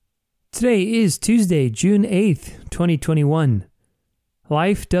Today is Tuesday, June 8th, 2021.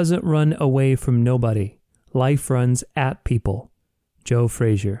 Life doesn't run away from nobody. Life runs at people. Joe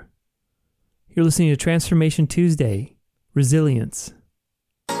Frazier. You're listening to Transformation Tuesday, Resilience.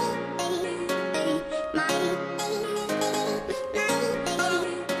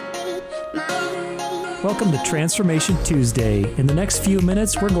 Welcome to Transformation Tuesday. In the next few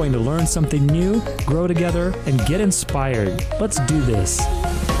minutes, we're going to learn something new, grow together, and get inspired. Let's do this.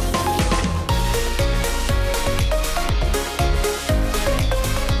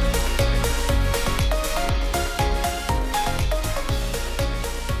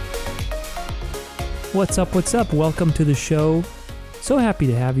 What's up? What's up? Welcome to the show. So happy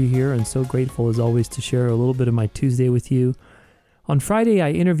to have you here and so grateful as always to share a little bit of my Tuesday with you. On Friday,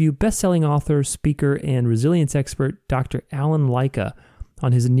 I interview best-selling author, speaker, and resilience expert Dr. Alan Lycka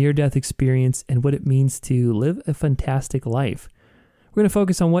on his near-death experience and what it means to live a fantastic life. We're going to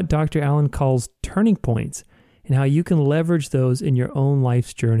focus on what Dr. Alan calls turning points and how you can leverage those in your own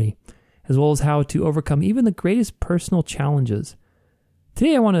life's journey, as well as how to overcome even the greatest personal challenges.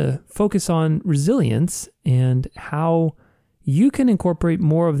 Today, I want to focus on resilience and how you can incorporate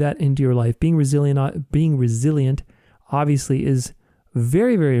more of that into your life. Being resilient obviously is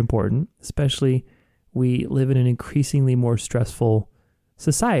very, very important, especially we live in an increasingly more stressful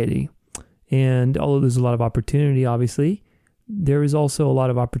society. And although there's a lot of opportunity, obviously, there is also a lot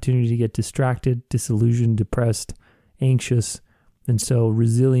of opportunity to get distracted, disillusioned, depressed, anxious. And so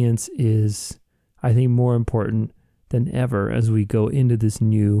resilience is, I think, more important than ever as we go into this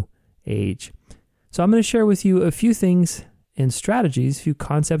new age. So I'm going to share with you a few things and strategies, a few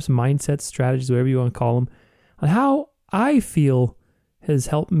concepts, mindsets, strategies, whatever you want to call them, on how I feel has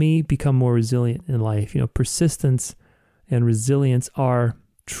helped me become more resilient in life. You know, persistence and resilience are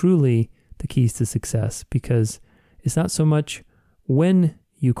truly the keys to success because it's not so much when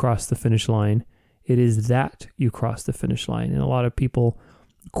you cross the finish line, it is that you cross the finish line. And a lot of people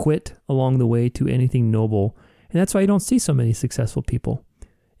quit along the way to anything noble. And that's why you don't see so many successful people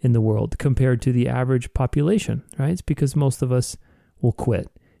in the world compared to the average population, right? It's because most of us will quit.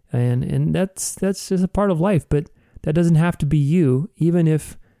 And that's just a part of life, but that doesn't have to be you. Even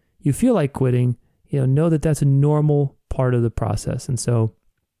if you feel like quitting, know that that's a normal part of the process. And so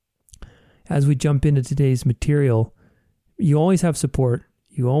as we jump into today's material, you always have support.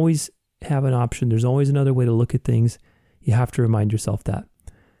 You always have an option. There's always another way to look at things. You have to remind yourself that.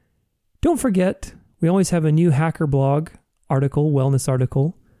 Don't forget, we always have a new Hacker Blog article, wellness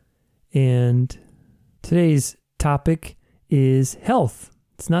article. And today's topic is health.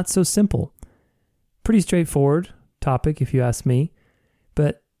 It's not so simple. Pretty straightforward topic, if you ask me.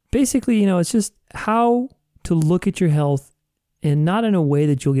 But basically, it's just how to look at your health and not in a way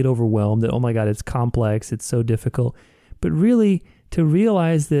that you'll get overwhelmed, that, oh my God, it's complex, it's so difficult, but really to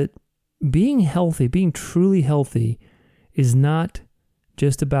realize that being healthy, being truly healthy is not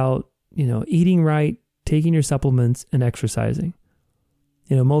just about, eating right, taking your supplements, and exercising.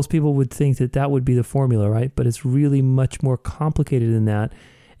 Most people would think that that would be the formula, right? But it's really much more complicated than that.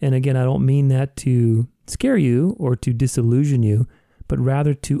 And again, I don't mean that to scare you or to disillusion you, but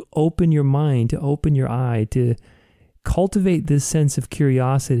rather to open your mind, to open your eye, to cultivate this sense of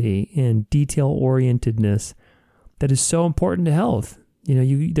curiosity and detail-orientedness that is so important to health.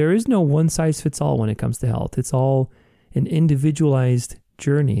 There is no one-size-fits-all when it comes to health. It's all an individualized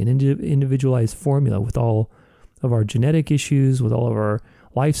journey, an individualized formula with all of our genetic issues, with all of our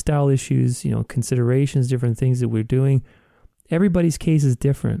lifestyle issues, considerations, different things that we're doing. Everybody's case is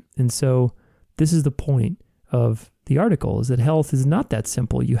different. And so this is the point of the article, is that health is not that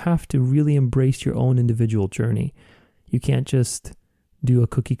simple. You have to really embrace your own individual journey. You can't just do a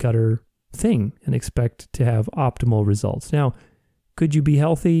cookie cutter thing and expect to have optimal results. Now, could you be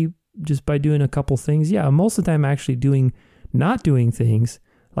healthy just by doing a couple things? Yeah, most of the time actually not doing things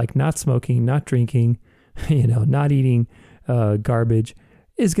like not smoking, not drinking, not eating garbage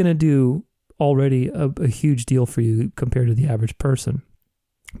is going to do already a huge deal for you compared to the average person.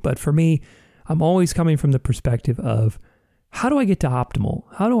 But for me, I'm always coming from the perspective of how do I get to optimal?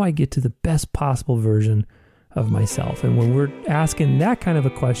 How do I get to the best possible version of myself? And when we're asking that kind of a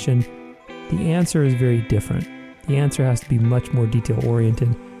question, the answer is very different. The answer has to be much more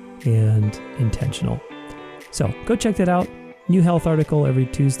detail-oriented and intentional. So go check that out. New health article every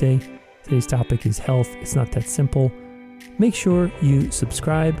Tuesday. Today's topic is health. It's not that simple. Make sure you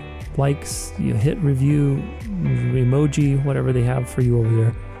subscribe, likes, you hit review, emoji, whatever they have for you over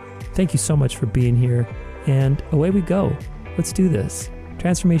there. Thank you so much for being here. And away we go. Let's do this.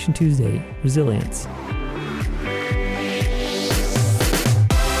 Transformation Tuesday, Resilience.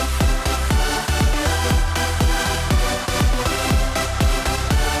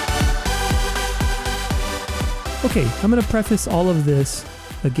 Okay, I'm going to preface all of this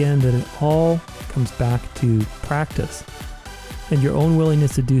again that it all comes back to practice and your own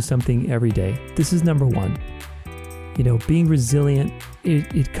willingness to do something every day. This is number one. Being resilient,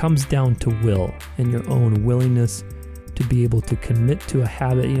 it comes down to will and your own willingness to be able to commit to a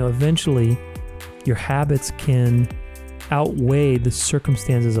habit. Eventually your habits can outweigh the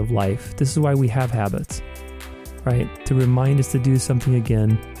circumstances of life. This is why we have habits, right? To remind us to do something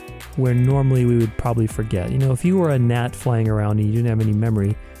again where normally we would probably forget. If you were a gnat flying around and you didn't have any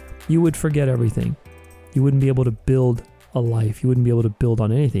memory, you would forget everything. You wouldn't be able to build a life. You wouldn't be able to build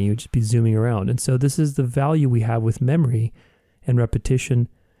on anything. You would just be zooming around. And so this is the value we have with memory and repetition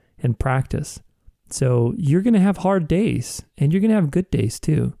and practice. So you're going to have hard days and you're going to have good days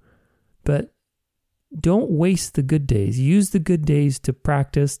too. But don't waste the good days. Use the good days to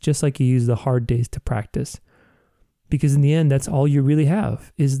practice just like you use the hard days to practice. Because in the end, that's all you really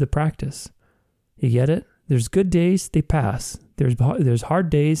have is the practice. You get it? There's good days, they pass. There's hard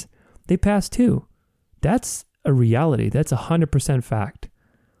days, they pass too. That's a reality. That's 100% fact.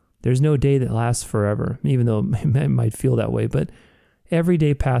 There's no day that lasts forever, even though it might feel that way, but every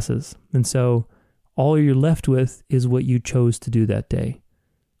day passes. And so all you're left with is what you chose to do that day,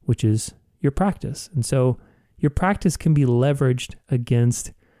 which is your practice. And so your practice can be leveraged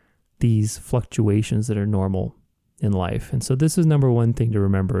against these fluctuations that are normal in life. And so this is number one thing to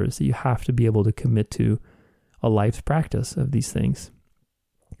remember is that you have to be able to commit to a life's practice of these things.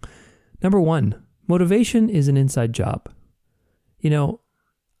 Number one, motivation is an inside job.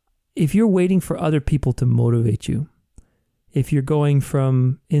 If you're waiting for other people to motivate you, if you're going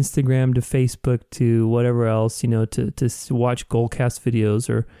from Instagram to Facebook to whatever else, to watch Goalcast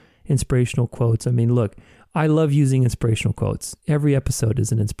videos or inspirational quotes. Look, I love using inspirational quotes. Every episode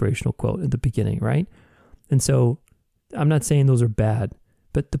is an inspirational quote at the beginning, right? And so I'm not saying those are bad,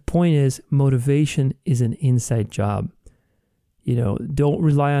 but the point is motivation is an inside job. Don't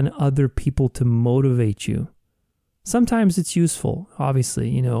rely on other people to motivate you. Sometimes it's useful,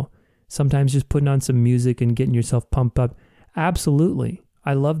 obviously, sometimes just putting on some music and getting yourself pumped up. Absolutely.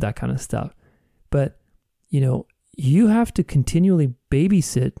 I love that kind of stuff. But, you have to continually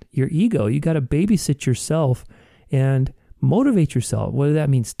babysit your ego. You got to babysit yourself and motivate yourself. Whether that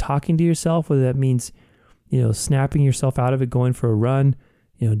means talking to yourself, whether that means, snapping yourself out of it, going for a run,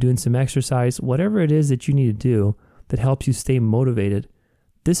 doing some exercise, whatever it is that you need to do that helps you stay motivated.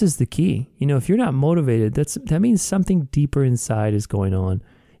 This is the key. If you're not motivated, that means something deeper inside is going on.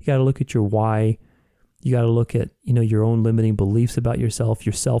 You got to look at your why. You got to look at, your own limiting beliefs about yourself,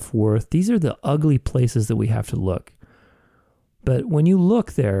 your self-worth. These are the ugly places that we have to look. But when you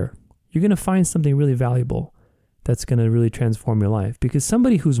look there, you're going to find something really valuable that's going to really transform your life. Because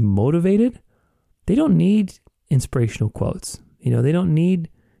somebody who's motivated, they don't need inspirational quotes. They don't need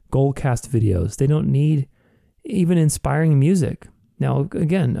Goalcast videos. They don't need even inspiring music. Now,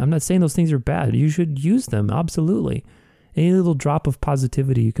 again, I'm not saying those things are bad. You should use them, absolutely. Any little drop of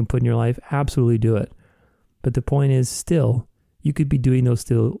positivity you can put in your life, absolutely do it. But the point is still, you could be doing those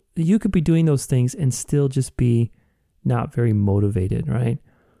things and still just be not very motivated, right?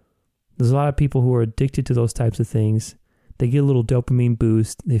 There's a lot of people who are addicted to those types of things. They get a little dopamine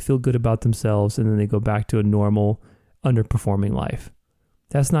boost, they feel good about themselves, and then they go back to a normal, underperforming life.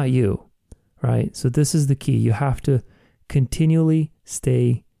 That's not you, right? So this is the key. You have to continually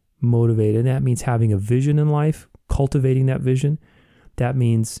stay motivated. And that means having a vision in life, cultivating that vision. That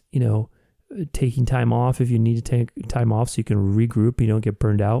means, taking time off if you need to take time off so you can regroup, you don't get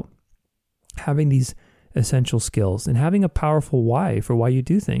burned out. Having these essential skills and having a powerful why for why you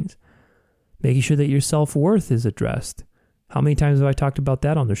do things. Making sure that your self-worth is addressed. How many times have I talked about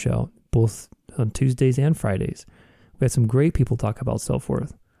that on the show, both on Tuesdays and Fridays? We had some great people talk about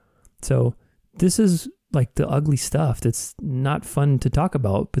self-worth. So this is like the ugly stuff that's not fun to talk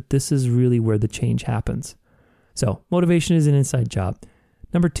about, but this is really where the change happens. So motivation is an inside job.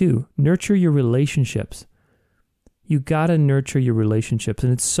 Number 2, nurture your relationships. You got to nurture your relationships.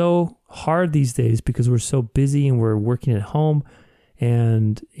 And it's so hard these days because we're so busy and we're working at home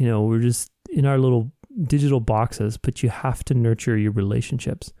and, we're just in our little digital boxes, but you have to nurture your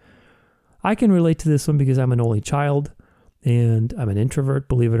relationships. I can relate to this one because I'm an only child and I'm an introvert,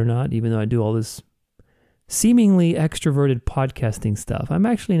 believe it or not, even though I do all this seemingly extroverted podcasting stuff. I'm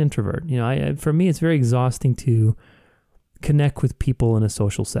actually an introvert. For me, it's very exhausting to connect with people in a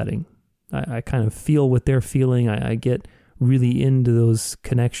social setting. I kind of feel what they're feeling. I get really into those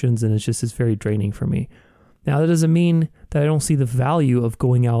connections and it's very draining for me. Now, that doesn't mean that I don't see the value of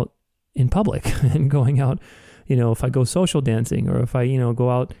going out in public and going out, if I go social dancing or if I, go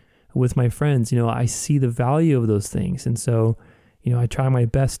out with my friends, I see the value of those things. And so, I try my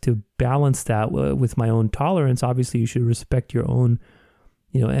best to balance that with my own tolerance. Obviously, you should respect your own,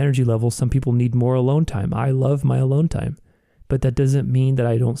 energy levels. Some people need more alone time. I love my alone time, but that doesn't mean that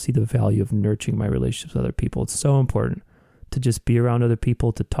I don't see the value of nurturing my relationships with other people. It's so important to just be around other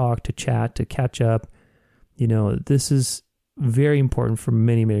people, to talk, to chat, to catch up. This is very important for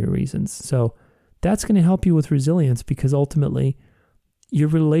many, many reasons. So that's going to help you with resilience, because ultimately your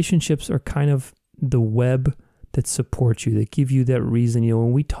relationships are kind of the web that supports you, that give you that reason.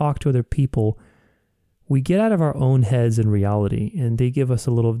 When we talk to other people, we get out of our own heads in reality, and they give us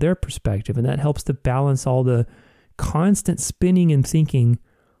a little of their perspective, and that helps to balance all the constant spinning and thinking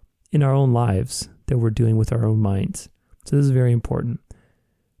in our own lives that we're doing with our own minds. So this is very important.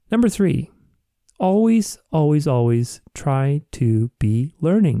 Number 3, always, always, always try to be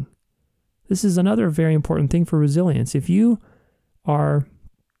learning. This is another very important thing for resilience. If you are,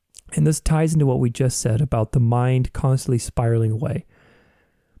 and this ties into what we just said about the mind constantly spiraling away,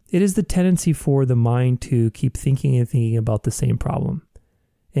 it is the tendency for the mind to keep thinking and thinking about the same problem.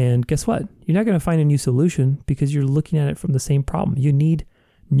 And guess what? You're not going to find a new solution because you're looking at it from the same problem. You need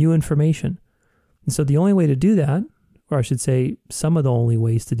new information. And so the only way to do that, or I should say some of the only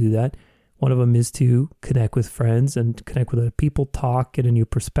ways to do that, one of them is to connect with friends and connect with other people, talk, get a new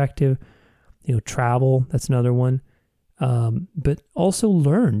perspective, travel. That's another one. But also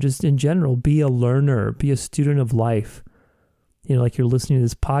learn, just in general, be a learner, be a student of life. Like you're listening to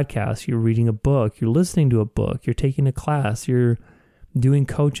this podcast, you're reading a book, you're listening to a book, you're taking a class, you're doing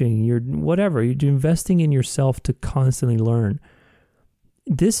coaching, you're whatever, you're investing in yourself to constantly learn.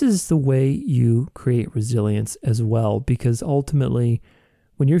 This is the way you create resilience as well, because ultimately,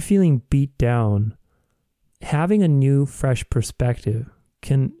 when you're feeling beat down, having a new, fresh perspective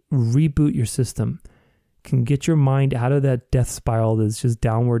can reboot your system, can get your mind out of that death spiral that's just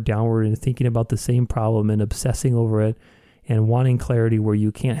downward, and thinking about the same problem and obsessing over it and wanting clarity where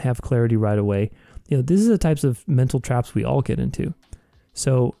you can't have clarity right away. This is the types of mental traps we all get into.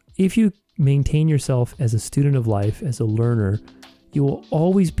 So if you maintain yourself as a student of life, as a learner, you will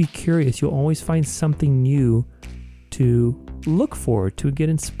always be curious. You'll always find something new to look forward to, get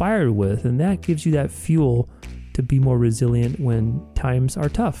inspired with, and that gives you that fuel to be more resilient when times are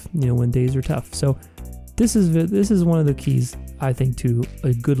tough, when days are tough. So this is one of the keys, I think, to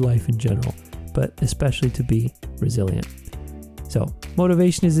a good life in general, but especially to be resilient. So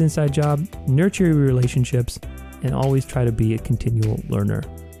motivation is an inside job. Nurture your relationships and always try to be a continual learner.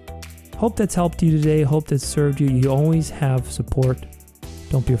 Hope that's helped you today. Hope that's served you. You always have support.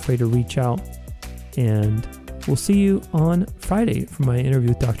 Don't be afraid to reach out. And we'll see you on Friday for my interview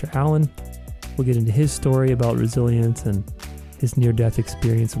with Dr. Allen. We'll get into his story about resilience and his near-death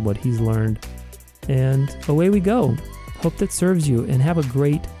experience and what he's learned. And away we go. Hope that serves you, and have a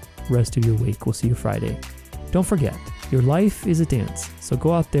great rest of your week. We'll see you Friday. Don't forget, your life is a dance, so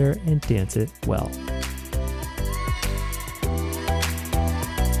go out there and dance it well.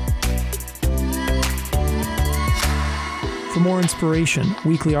 For more inspiration,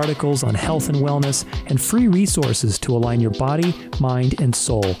 weekly articles on health and wellness, and free resources to align your body, mind, and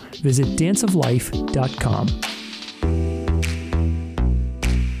soul, visit danceoflife.com.